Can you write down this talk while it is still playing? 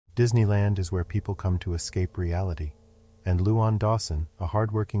Disneyland is where people come to escape reality, and Luan Dawson, a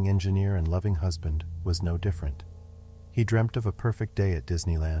hardworking engineer and loving husband, was no different. He dreamt of a perfect day at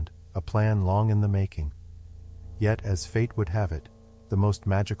Disneyland, a plan long in the making. Yet, as fate would have it, the most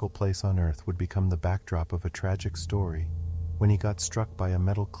magical place on earth would become the backdrop of a tragic story when he got struck by a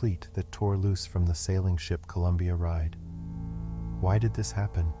metal cleat that tore loose from the sailing ship Columbia Ride. Why did this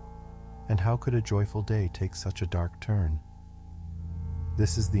happen? And how could a joyful day take such a dark turn?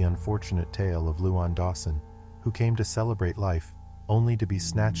 This is the unfortunate tale of Luan Dawson, who came to celebrate life only to be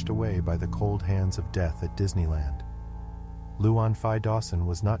snatched away by the cold hands of death at Disneyland. Luan Dawson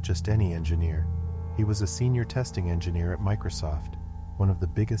was not just any engineer. He was a senior testing engineer at Microsoft, one of the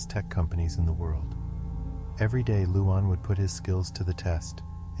biggest tech companies in the world. Every day, Luan would put his skills to the test,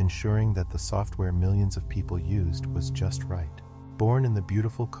 ensuring that the software millions of people used was just right. Born in the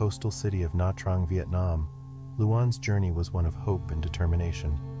beautiful coastal city of Nha Trang, Vietnam, Luan's journey was one of hope and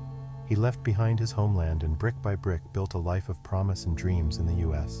determination. He left behind his homeland and brick by brick built a life of promise and dreams in the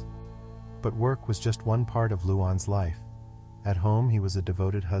U.S. But work was just one part of Luan's life. At home, he was a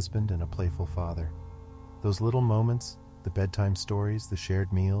devoted husband and a playful father. Those little moments, the bedtime stories, the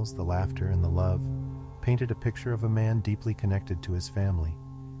shared meals, the laughter, and the love, painted a picture of a man deeply connected to his family.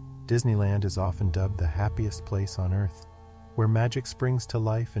 Disneyland is often dubbed the happiest place on earth, where magic springs to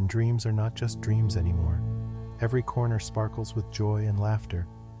life and dreams are not just dreams anymore. Every corner sparkles with joy and laughter,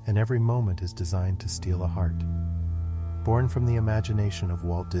 and every moment is designed to steal a heart. Born from the imagination of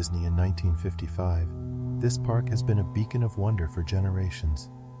Walt Disney in 1955, this park has been a beacon of wonder for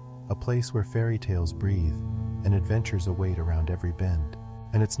generations, a place where fairy tales breathe and adventures await around every bend.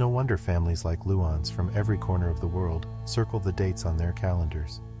 And it's no wonder families like Luan's from every corner of the world circle the dates on their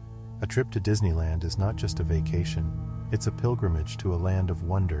calendars. A trip to Disneyland is not just a vacation, it's a pilgrimage to a land of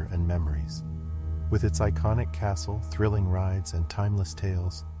wonder and memories. With its iconic castle, thrilling rides, and timeless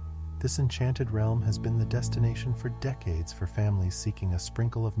tales, this enchanted realm has been the destination for decades for families seeking a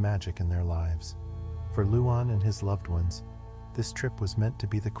sprinkle of magic in their lives. For Luan and his loved ones, this trip was meant to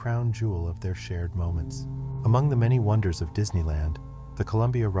be the crown jewel of their shared moments. Among the many wonders of Disneyland, the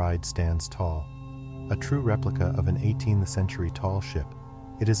Columbia Ride stands tall. A true replica of an 18th century tall ship,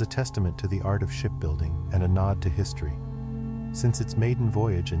 it is a testament to the art of shipbuilding and a nod to history. Since its maiden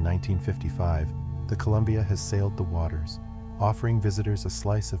voyage in 1955, the Columbia has sailed the waters, offering visitors a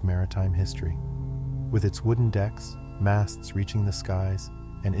slice of maritime history. With its wooden decks, masts reaching the skies,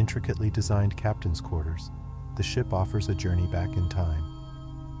 and intricately designed captain's quarters, the ship offers a journey back in time.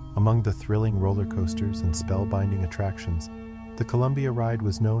 Among the thrilling roller coasters and spellbinding attractions, the Columbia Ride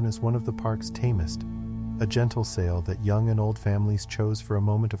was known as one of the park's tamest, a gentle sail that young and old families chose for a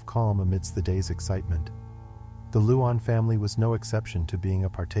moment of calm amidst the day's excitement. The Luan family was no exception to being a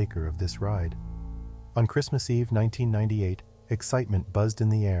partaker of this ride. On Christmas Eve 1998, excitement buzzed in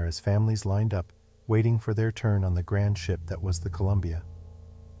the air as families lined up, waiting for their turn on the grand ship that was the Columbia.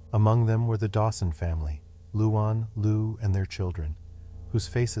 Among them were the Dawson family, Luan, Lu, and their children, whose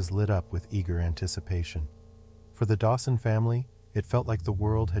faces lit up with eager anticipation. For the Dawson family, it felt like the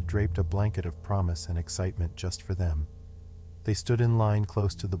world had draped a blanket of promise and excitement just for them. They stood in line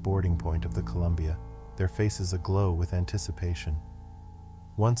close to the boarding point of the Columbia, their faces aglow with anticipation.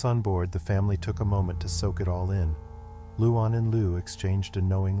 Once on board, the family took a moment to soak it all in. Luan and Lu exchanged a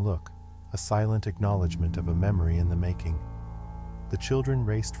knowing look, a silent acknowledgement of a memory in the making. The children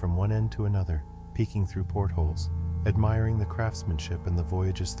raced from one end to another, peeking through portholes, admiring the craftsmanship and the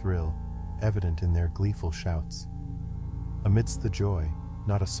voyage's thrill, evident in their gleeful shouts. Amidst the joy,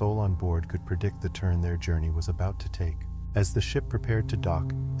 not a soul on board could predict the turn their journey was about to take. As the ship prepared to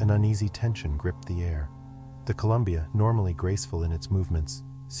dock, an uneasy tension gripped the air. The Columbia, normally graceful in its movements,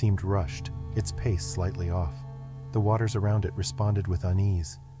 seemed rushed, its pace slightly off. The waters around it responded with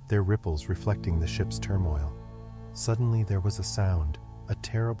unease, their ripples reflecting the ship's turmoil. Suddenly there was a sound, a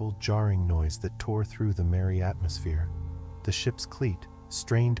terrible, jarring noise that tore through the merry atmosphere. The ship's cleat,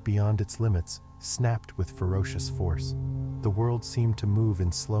 strained beyond its limits, snapped with ferocious force. The world seemed to move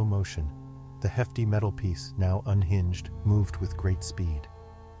in slow motion. The hefty metal piece, now unhinged, moved with great speed.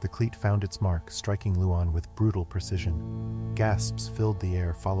 The cleat found its mark, striking Luan with brutal precision. Gasps filled the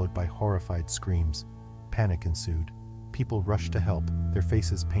air, followed by horrified screams. Panic ensued. People rushed to help, their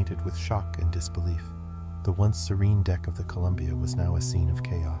faces painted with shock and disbelief. The once serene deck of the Columbia was now a scene of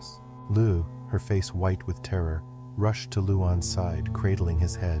chaos. Lu, her face white with terror, rushed to Luan's side, cradling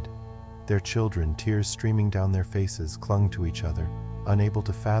his head. Their children, tears streaming down their faces, clung to each other, unable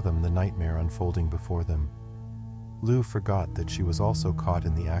to fathom the nightmare unfolding before them. Lu forgot that she was also caught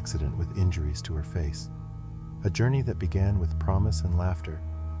in the accident with injuries to her face. A journey that began with promise and laughter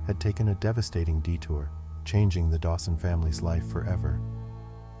had taken a devastating detour, changing the Dawson family's life forever.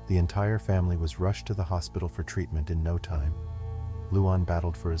 The entire family was rushed to the hospital for treatment in no time. Luan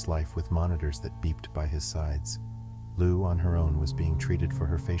battled for his life with monitors that beeped by his sides. Lu, on her own, was being treated for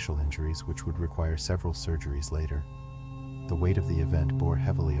her facial injuries, which would require several surgeries later. The weight of the event bore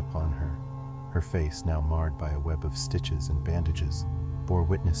heavily upon her. Her face, now marred by a web of stitches and bandages, bore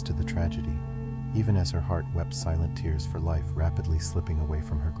witness to the tragedy, even as her heart wept silent tears for life rapidly slipping away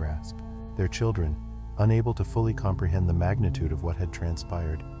from her grasp. Their children, unable to fully comprehend the magnitude of what had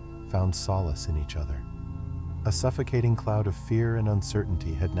transpired, found solace in each other. A suffocating cloud of fear and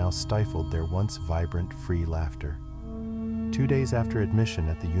uncertainty had now stifled their once vibrant, free laughter. 2 days after admission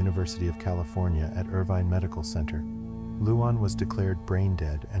at the University of California at Irvine Medical Center, Luan was declared brain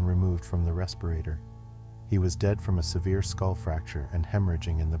dead and removed from the respirator. He was dead from a severe skull fracture and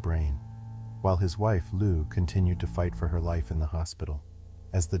hemorrhaging in the brain, while his wife, Lu, continued to fight for her life in the hospital.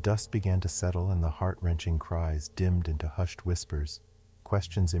 As the dust began to settle and the heart-wrenching cries dimmed into hushed whispers,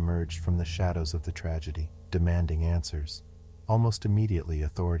 questions emerged from the shadows of the tragedy, demanding answers. Almost immediately,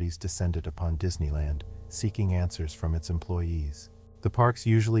 authorities descended upon Disneyland, seeking answers from its employees. The park's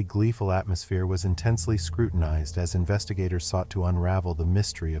usually gleeful atmosphere was intensely scrutinized as investigators sought to unravel the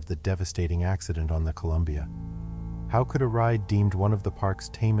mystery of the devastating accident on the Columbia. How could a ride deemed one of the park's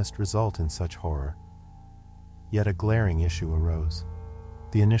tamest result in such horror? Yet a glaring issue arose.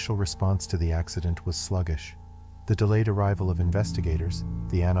 The initial response to the accident was sluggish. The delayed arrival of investigators,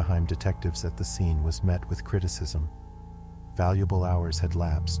 the Anaheim detectives at the scene, was met with criticism. Valuable hours had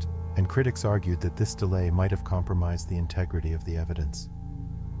lapsed, and critics argued that this delay might have compromised the integrity of the evidence.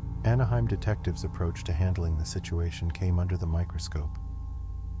 Anaheim detectives' approach to handling the situation came under the microscope.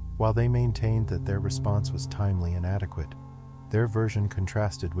 While they maintained that their response was timely and adequate, their version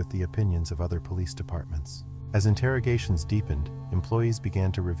contrasted with the opinions of other police departments. As interrogations deepened, employees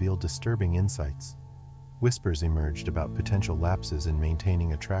began to reveal disturbing insights. Whispers emerged about potential lapses in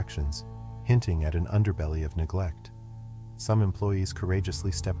maintaining attractions, hinting at an underbelly of neglect. Some employees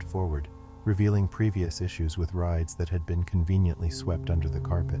courageously stepped forward, revealing previous issues with rides that had been conveniently swept under the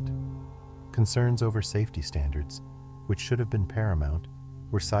carpet. Concerns over safety standards, which should have been paramount,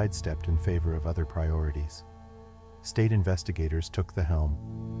 were sidestepped in favor of other priorities. State investigators took the helm,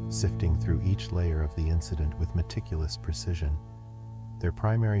 sifting through each layer of the incident with meticulous precision. Their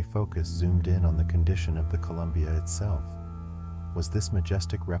primary focus zoomed in on the condition of the Columbia itself. Was this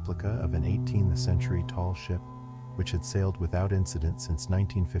majestic replica of an 18th century tall ship, which had sailed without incident since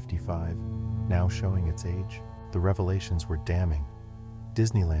 1955, now showing its age? The revelations were damning.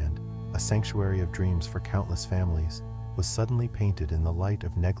 Disneyland, a sanctuary of dreams for countless families, was suddenly painted in the light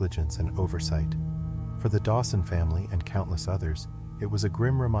of negligence and oversight. For the Dawson family and countless others, it was a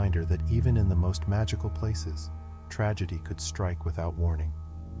grim reminder that even in the most magical places, tragedy could strike without warning.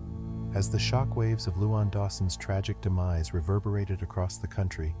 As the shockwaves of Luan Dawson's tragic demise reverberated across the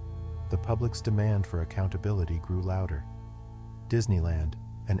country, the public's demand for accountability grew louder. Disneyland,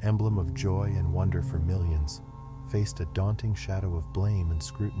 an emblem of joy and wonder for millions, faced a daunting shadow of blame and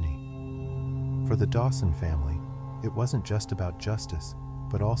scrutiny. For the Dawson family, it wasn't just about justice,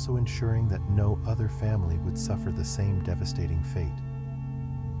 but also ensuring that no other family would suffer the same devastating fate.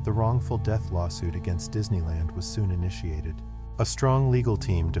 The wrongful death lawsuit against Disneyland was soon initiated. A strong legal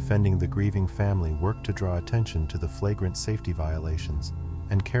team defending the grieving family worked to draw attention to the flagrant safety violations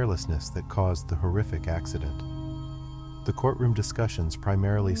and carelessness that caused the horrific accident. The courtroom discussions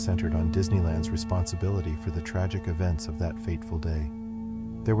primarily centered on Disneyland's responsibility for the tragic events of that fateful day.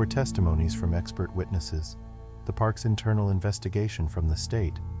 There were testimonies from expert witnesses, the park's internal investigation from the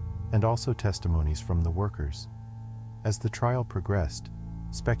state, and also testimonies from the workers. As the trial progressed,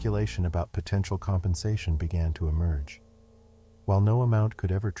 speculation about potential compensation began to emerge. While no amount could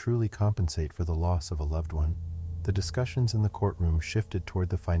ever truly compensate for the loss of a loved one, the discussions in the courtroom shifted toward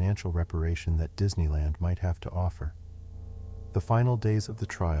the financial reparation that Disneyland might have to offer. The final days of the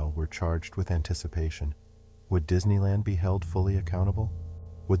trial were charged with anticipation. Would Disneyland be held fully accountable?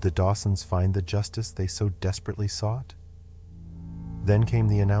 Would the Dawsons find the justice they so desperately sought? Then came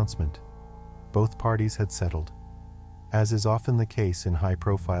the announcement. Both parties had settled. As is often the case in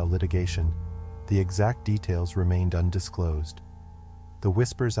high-profile litigation, the exact details remained undisclosed. The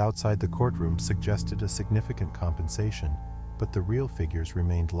whispers outside the courtroom suggested a significant compensation, but the real figures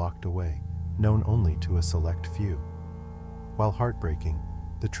remained locked away, known only to a select few. While heartbreaking,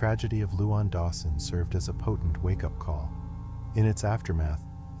 the tragedy of Luan Dawson served as a potent wake-up call. In its aftermath,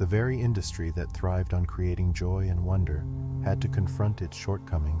 the very industry that thrived on creating joy and wonder had to confront its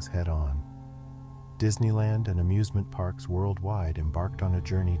shortcomings head-on. Disneyland and amusement parks worldwide embarked on a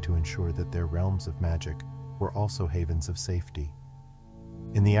journey to ensure that their realms of magic were also havens of safety.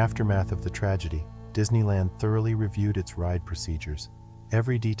 In the aftermath of the tragedy, Disneyland thoroughly reviewed its ride procedures,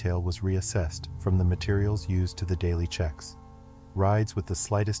 Every detail was reassessed, from the materials used to the daily checks. Rides with the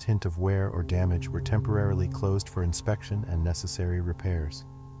slightest hint of wear or damage were temporarily closed for inspection and necessary repairs.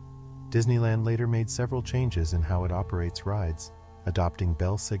 Disneyland later made several changes in how it operates rides, adopting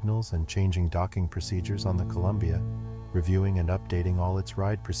bell signals and changing docking procedures on the Columbia, reviewing and updating all its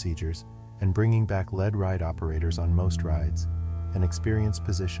ride procedures, and bringing back LED ride operators on most rides. An experienced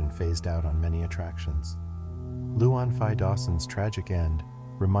position phased out on many attractions. Luan Dawson's tragic end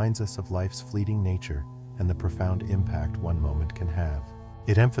reminds us of life's fleeting nature and the profound impact one moment can have.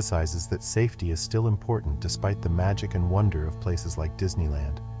 It emphasizes that safety is still important despite the magic and wonder of places like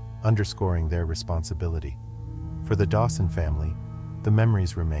Disneyland, underscoring their responsibility. For the Dawson family, the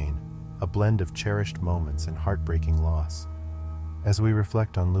memories remain, a blend of cherished moments and heartbreaking loss. As we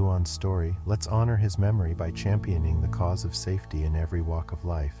reflect on Luan's story, let's honor his memory by championing the cause of safety in every walk of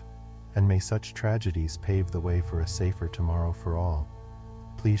life. And may such tragedies pave the way for a safer tomorrow for all.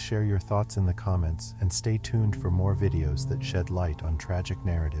 Please share your thoughts in the comments and stay tuned for more videos that shed light on tragic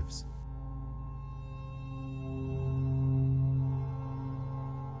narratives.